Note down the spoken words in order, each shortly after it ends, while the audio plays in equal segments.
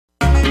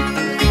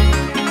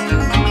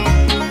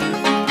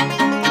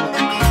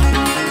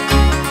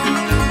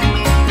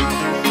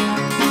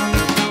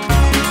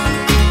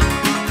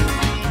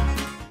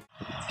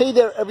Hey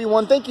there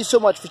everyone, thank you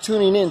so much for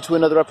tuning in to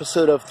another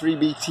episode of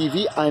 3B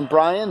TV. I'm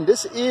Brian.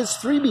 This is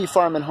 3B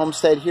Farm and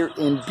Homestead here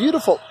in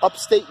beautiful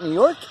upstate New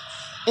York.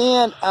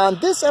 And on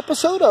this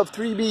episode of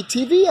 3B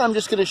TV, I'm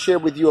just going to share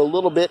with you a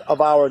little bit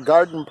of our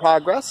garden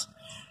progress.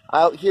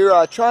 Out here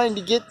trying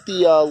to get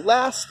the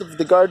last of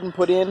the garden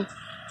put in.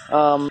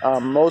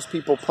 Most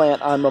people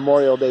plant on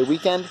Memorial Day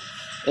weekend.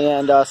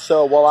 And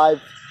so while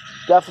I've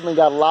definitely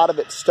got a lot of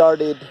it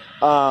started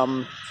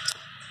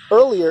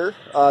earlier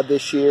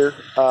this year,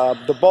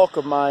 the bulk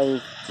of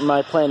my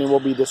planting will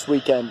be this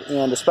weekend,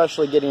 and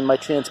especially getting my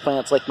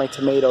transplants like my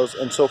tomatoes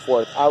and so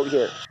forth out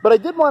here. But I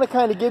did want to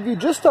kind of give you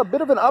just a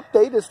bit of an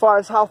update as far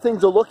as how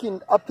things are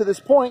looking up to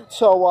this point.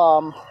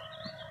 So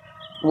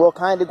we'll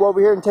kind of go over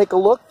here and take a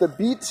look. The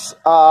beets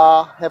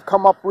have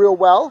come up real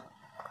well,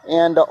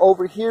 and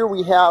over here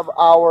we have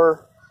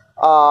our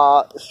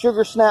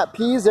sugar snap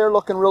peas. They're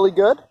looking really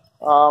good,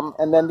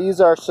 and then these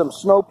are some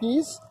snow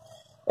peas.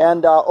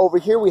 And over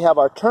here we have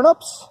our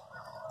turnips,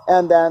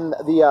 and then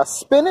the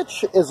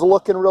spinach is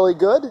looking really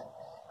good,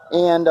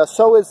 and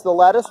so is the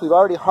lettuce. We've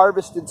already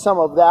harvested some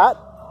of that,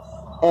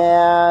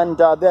 and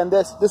then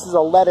this is a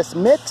lettuce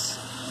mix,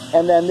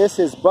 and then this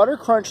is butter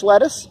crunch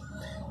lettuce,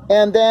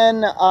 and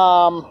then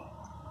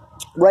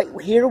right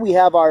here we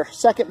have our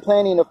second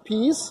planting of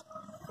peas.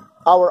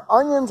 Our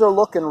onions are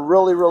looking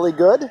really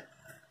good,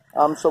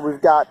 so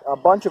we've got a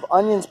bunch of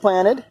onions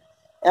planted.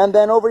 And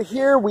then over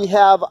here we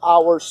have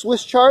our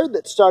Swiss chard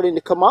that's starting to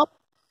come up,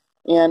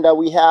 and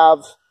we have,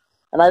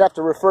 and I'd have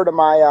to refer to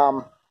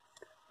my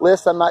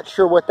list. I'm not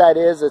sure what that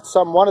is. It's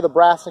one of the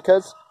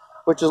brassicas,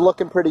 which is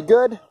looking pretty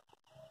good.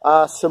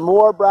 Some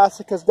more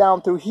brassicas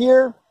down through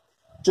here.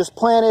 Just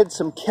planted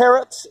some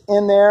carrots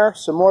in there.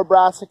 Some more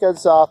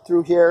brassicas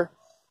through here.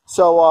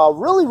 So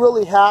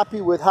really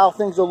happy with how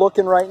things are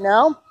looking right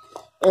now.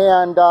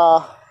 And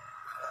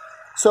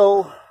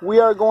so we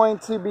are going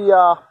to be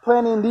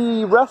planting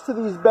the rest of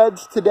these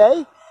beds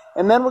today,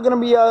 and then we're going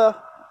to be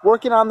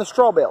working on the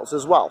straw bales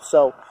as well.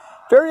 So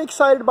very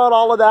excited about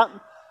all of that.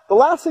 The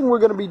last thing we're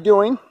going to be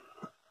doing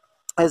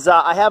is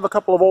I have a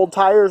couple of old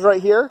tires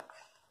right here,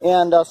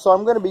 and so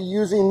I'm going to be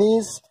using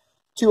these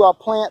to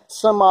plant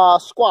some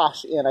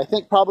squash in. I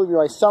think probably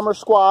my summer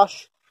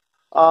squash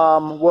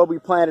will be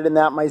planted in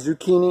that, my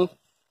zucchini.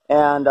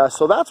 And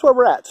so that's where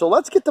we're at. So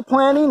let's get to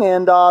planting,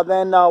 and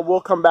then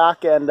we'll come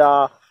back and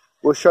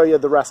we'll show you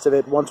the rest of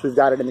it once we've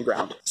got it in the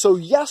ground. So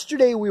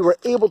yesterday we were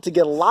able to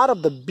get a lot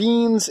of the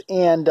beans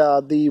and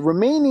the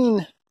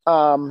remaining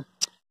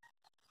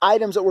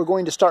items that we're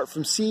going to start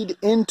from seed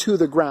into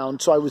the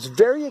ground. So I was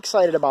very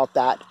excited about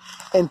that.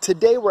 And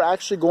today we're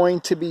actually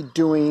going to be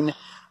doing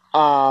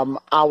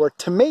our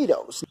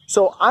tomatoes.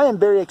 So I am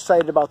very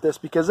excited about this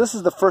because this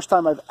is the first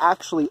time I've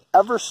actually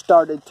ever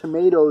started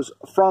tomatoes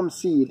from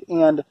seed.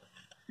 And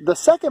the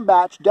second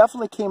batch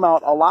definitely came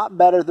out a lot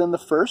better than the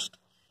first.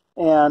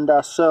 And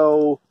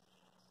so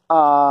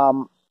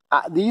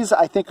these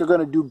I think are going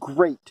to do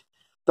great.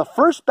 The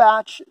first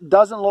batch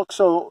doesn't look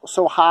so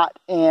hot,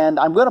 and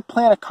I'm going to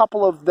plant a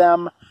couple of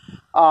them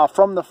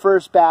from the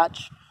first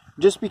batch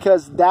just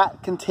because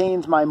that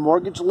contains my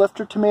mortgage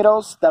lifter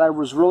tomatoes that I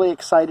was really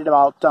excited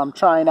about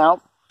trying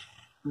out.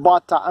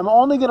 But I'm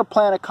only going to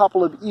plant a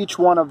couple of each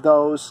one of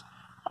those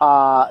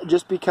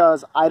just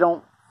because I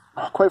don't,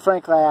 quite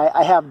frankly,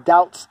 I have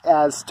doubts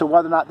as to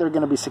whether or not they're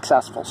going to be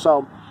successful.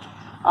 So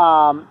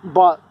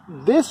but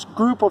this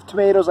group of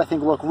tomatoes I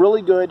think look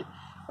really good,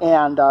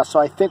 and so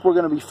I think we're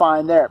going to be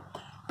fine there.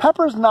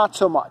 Peppers, not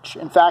so much.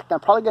 In fact,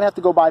 I'm probably going to have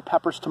to go buy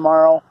peppers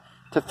tomorrow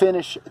to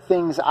finish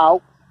things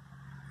out.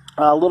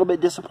 A little bit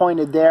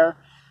disappointed there,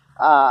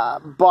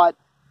 but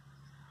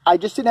I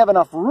just didn't have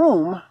enough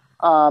room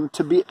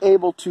to be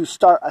able to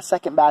start a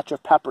second batch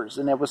of peppers,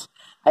 and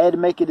I had to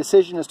make a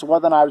decision as to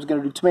whether or not I was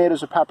going to do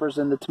tomatoes or peppers,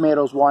 and the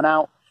tomatoes won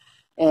out.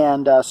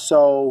 And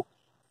so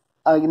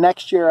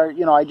next year,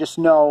 you know, I just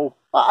know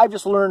I've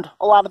just learned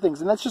a lot of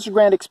things, and that's just a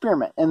grand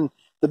experiment. And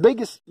my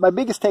biggest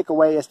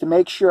takeaway is to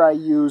make sure I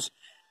use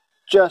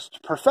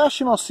just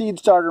professional seed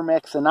starter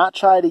mix and not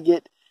try to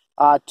get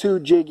too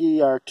jiggy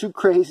or too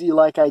crazy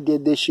like I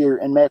did this year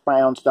and make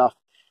my own stuff.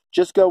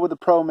 Just go with a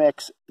pro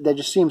mix that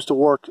just seems to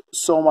work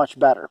so much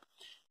better.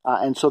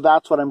 And so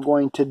that's what I'm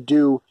going to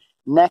do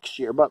next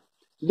year. But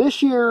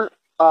this year,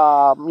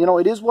 you know,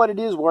 it is what it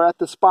is. We're at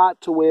the spot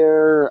to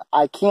where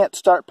I can't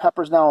start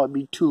peppers now. It'd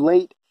be too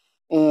late.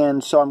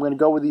 And so I'm going to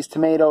go with these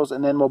tomatoes,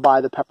 and then we'll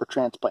buy the pepper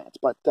transplants.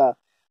 But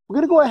we're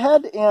going to go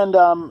ahead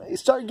and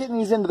start getting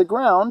these into the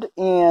ground.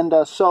 And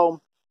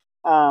so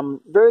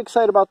very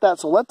excited about that.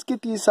 So let's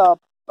get these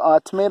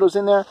tomatoes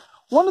in there.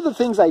 One of the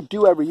things I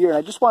do every year, and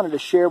I just wanted to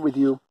share with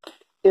you,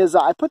 is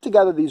I put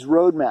together these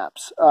road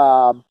maps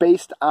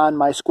based on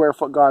my square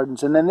foot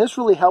gardens. And then this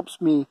really helps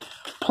me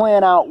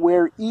plan out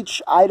where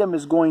each item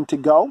is going to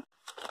go.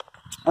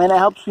 And it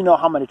helps me know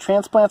how many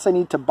transplants I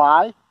need to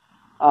buy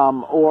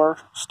or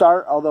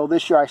start, although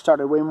this year I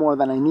started way more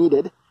than I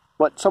needed.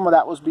 But some of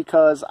that was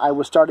because I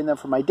was starting them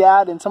for my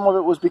dad, and some of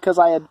it was because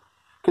I had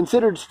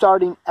considered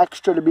starting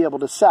extra to be able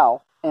to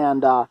sell.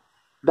 And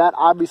that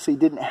obviously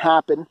didn't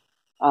happen.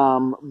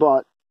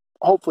 But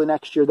hopefully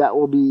next year that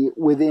will be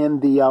within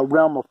the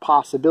realm of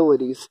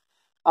possibilities.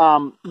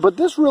 But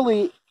this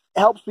really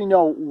helps me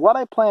know what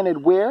I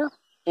planted where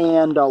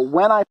and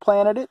when I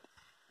planted it,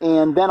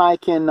 and then I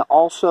can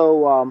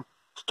also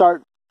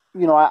start,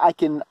 I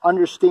can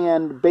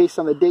understand based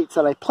on the dates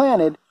that I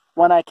planted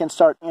when I can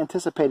start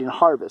anticipating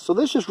harvest. So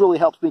this just really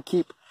helps me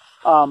keep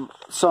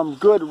some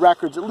good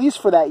records, at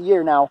least for that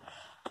year. Now,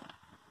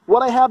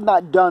 what I have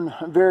not done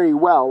very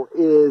well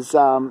is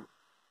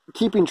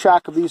keeping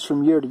track of these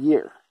from year to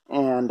year.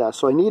 And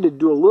so I need to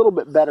do a little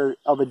bit better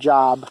of a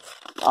job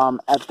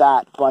at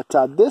that. But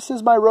this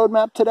is my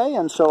roadmap today,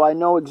 and so I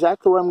know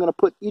exactly where I'm going to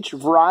put each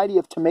variety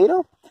of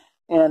tomato.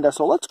 And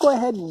so let's go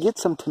ahead and get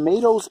some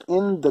tomatoes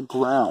in the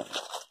ground.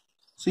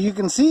 So you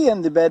can see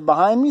in the bed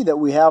behind me that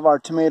we have our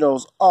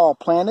tomatoes all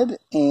planted,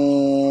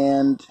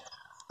 and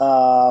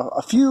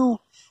a few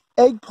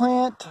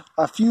eggplant,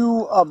 a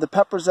few of the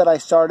peppers that I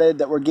started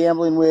that we're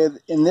gambling with.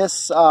 In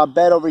this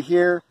bed over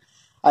here,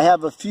 I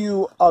have a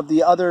few of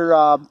the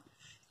other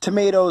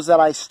tomatoes that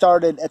I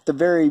started at the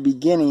very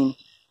beginning.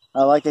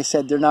 Like I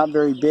said, they're not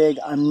very big.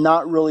 I'm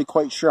not really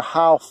quite sure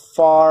how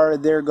far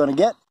they're going to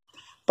get,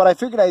 but I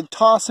figured I'd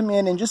toss them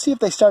in and just see if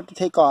they start to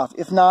take off.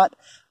 If not,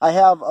 I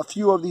have a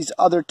few of these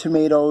other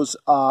tomatoes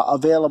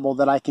available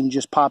that I can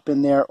just pop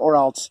in there, or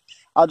else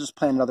I'll just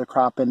plant another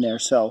crop in there.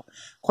 So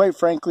quite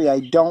frankly, I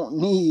don't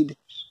need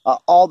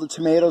all the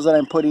tomatoes that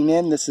I'm putting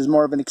in. This is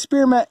more of an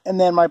experiment, and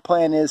then my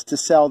plan is to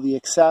sell the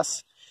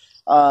excess,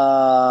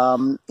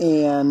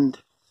 and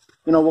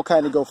we'll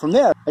kind of go from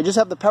there. I just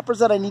have the peppers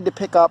that I need to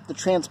pick up. The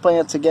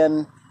transplants,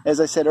 again, as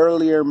I said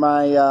earlier,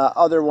 my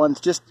other ones,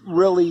 just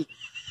really,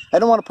 I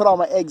don't want to put all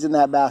my eggs in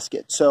that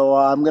basket. So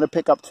I'm going to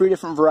pick up 3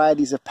 different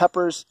varieties of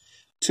peppers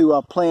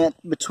to plant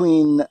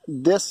between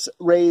this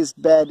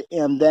raised bed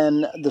and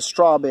then the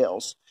straw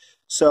bales.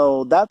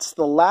 So that's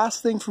the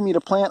last thing for me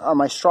to plant are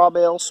my straw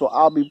bales. So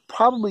I'll be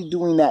probably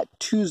doing that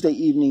Tuesday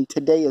evening.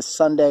 Today is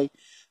Sunday.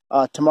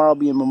 Tomorrow will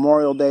be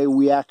Memorial Day.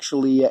 We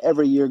actually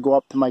every year go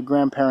up to my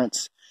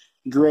grandparents'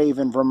 grave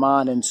in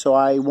Vermont, and so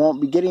I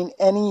won't be getting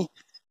any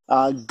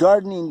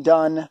gardening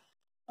done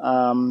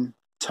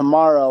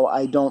tomorrow,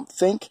 I don't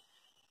think.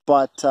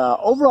 But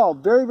overall,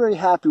 very, very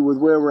happy with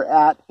where we're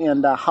at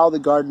and how the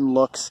garden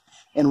looks.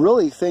 And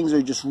really, things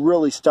are just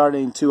really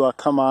starting to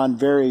come on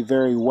very,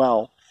 very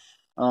well.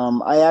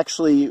 I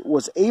actually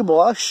was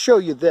able, I'll show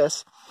you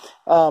this,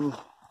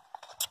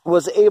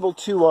 was able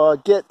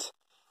to get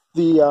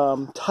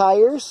the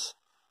tires.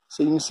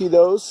 So you can see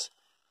those.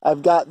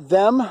 I've got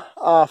them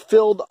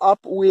filled up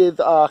with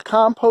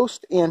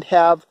compost and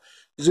have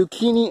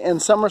zucchini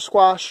and summer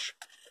squash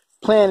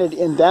planted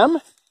in them.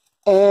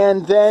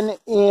 And then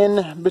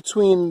in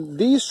between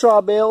these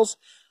straw bales,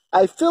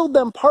 I filled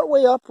them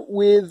partway up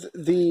with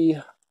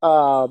the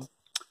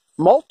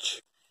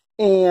mulch,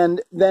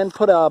 and then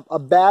put a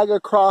bag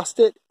across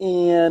it,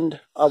 and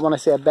when I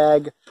say a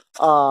bag,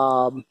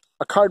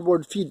 a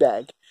cardboard feed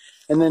bag,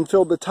 and then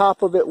filled the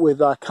top of it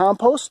with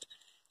compost,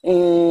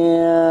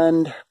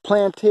 and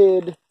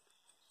planted,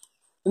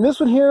 in this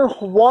one here,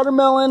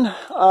 watermelon,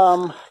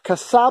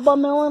 cassava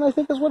melon, I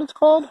think is what it's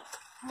called.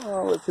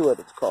 Let's see what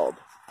it's called.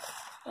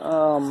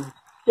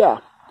 Yeah,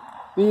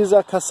 these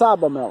are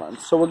cassava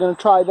melons. So we're going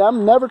to try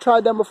them. Never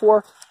tried them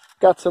before.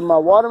 Got some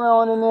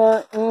watermelon in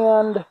there,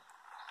 and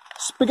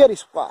spaghetti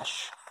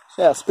squash.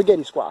 Yeah,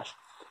 spaghetti squash.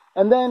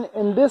 And then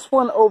in this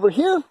one over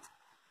here,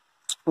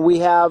 we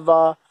have,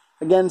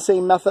 again,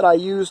 same method I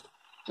used,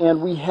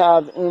 and we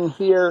have in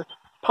here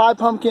pie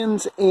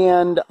pumpkins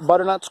and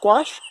butternut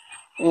squash.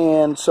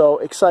 And so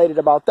excited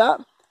about that.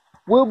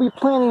 We'll be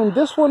planting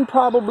this one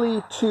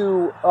probably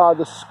to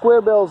the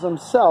square bales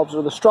themselves,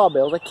 or the straw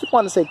bales. I keep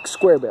wanting to say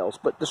square bales,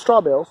 but the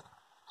straw bales.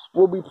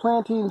 We'll be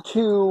planting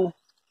to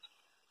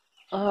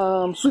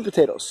sweet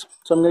potatoes.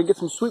 So I'm going to get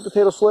some sweet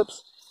potato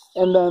slips.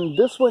 And then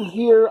this one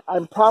here,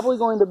 I'm probably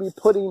going to be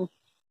putting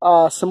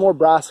some more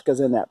brassicas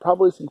in that.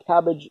 Probably some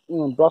cabbage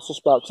and Brussels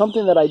sprouts.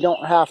 Something that I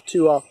don't have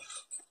to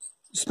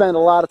spend a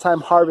lot of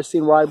time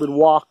harvesting, where I would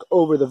walk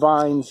over the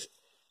vines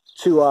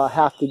to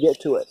have to get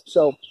to it.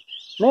 So,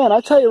 man,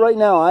 I tell you right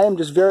now, I am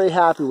just very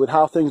happy with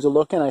how things are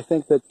looking. I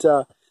think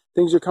that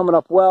things are coming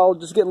up well.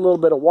 Just getting a little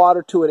bit of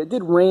water to it. It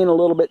did rain a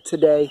little bit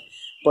today,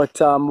 but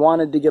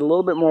wanted to get a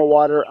little bit more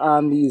water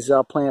on these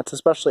plants,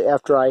 especially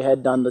after I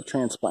had done the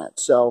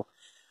transplant. So,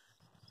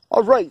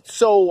 all right,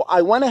 so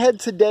I went ahead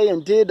today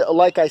and did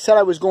like I said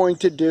I was going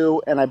to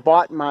do, and I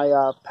bought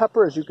my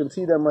pepper, as you can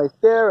see them right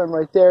there and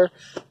right there.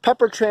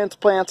 Pepper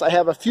transplants. I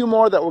have a few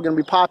more that we're going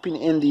to be popping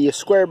in the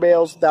square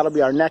bales. That'll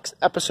be our next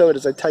episode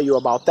as I tell you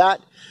about that.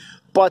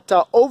 But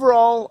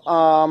overall,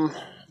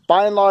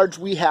 by and large,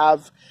 we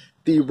have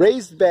the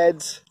raised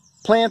beds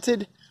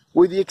planted,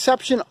 with the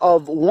exception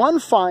of one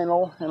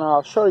final, and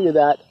I'll show you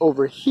that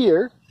over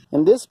here.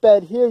 In this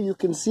bed here, you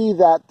can see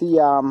that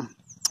the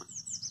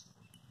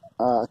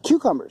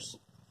cucumbers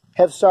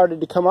have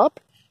started to come up,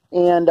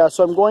 and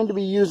so I'm going to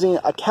be using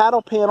a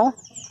cattle panel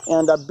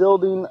and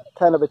building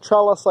kind of a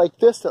trellis like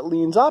this that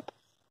leans up,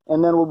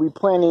 and then we'll be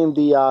planting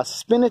the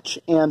spinach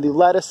and the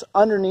lettuce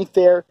underneath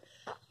there,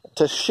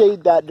 to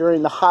shade that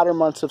during the hotter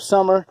months of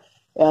summer,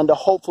 and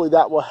hopefully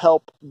that will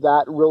help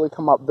that really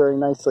come up very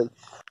nicely.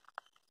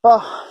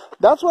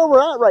 That's where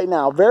we're at right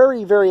now.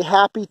 Very, very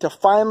happy to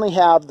finally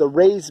have the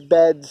raised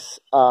beds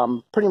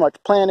pretty much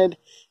planted,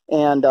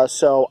 and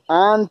so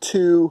on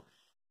to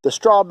the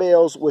straw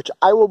bales, which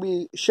I will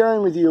be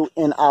sharing with you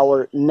in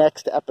our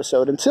next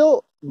episode.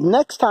 Until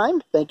next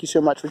time, thank you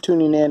so much for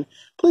tuning in.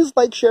 Please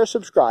like, share,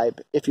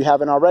 subscribe if you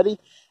haven't already,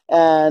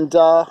 and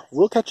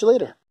we'll catch you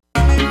later.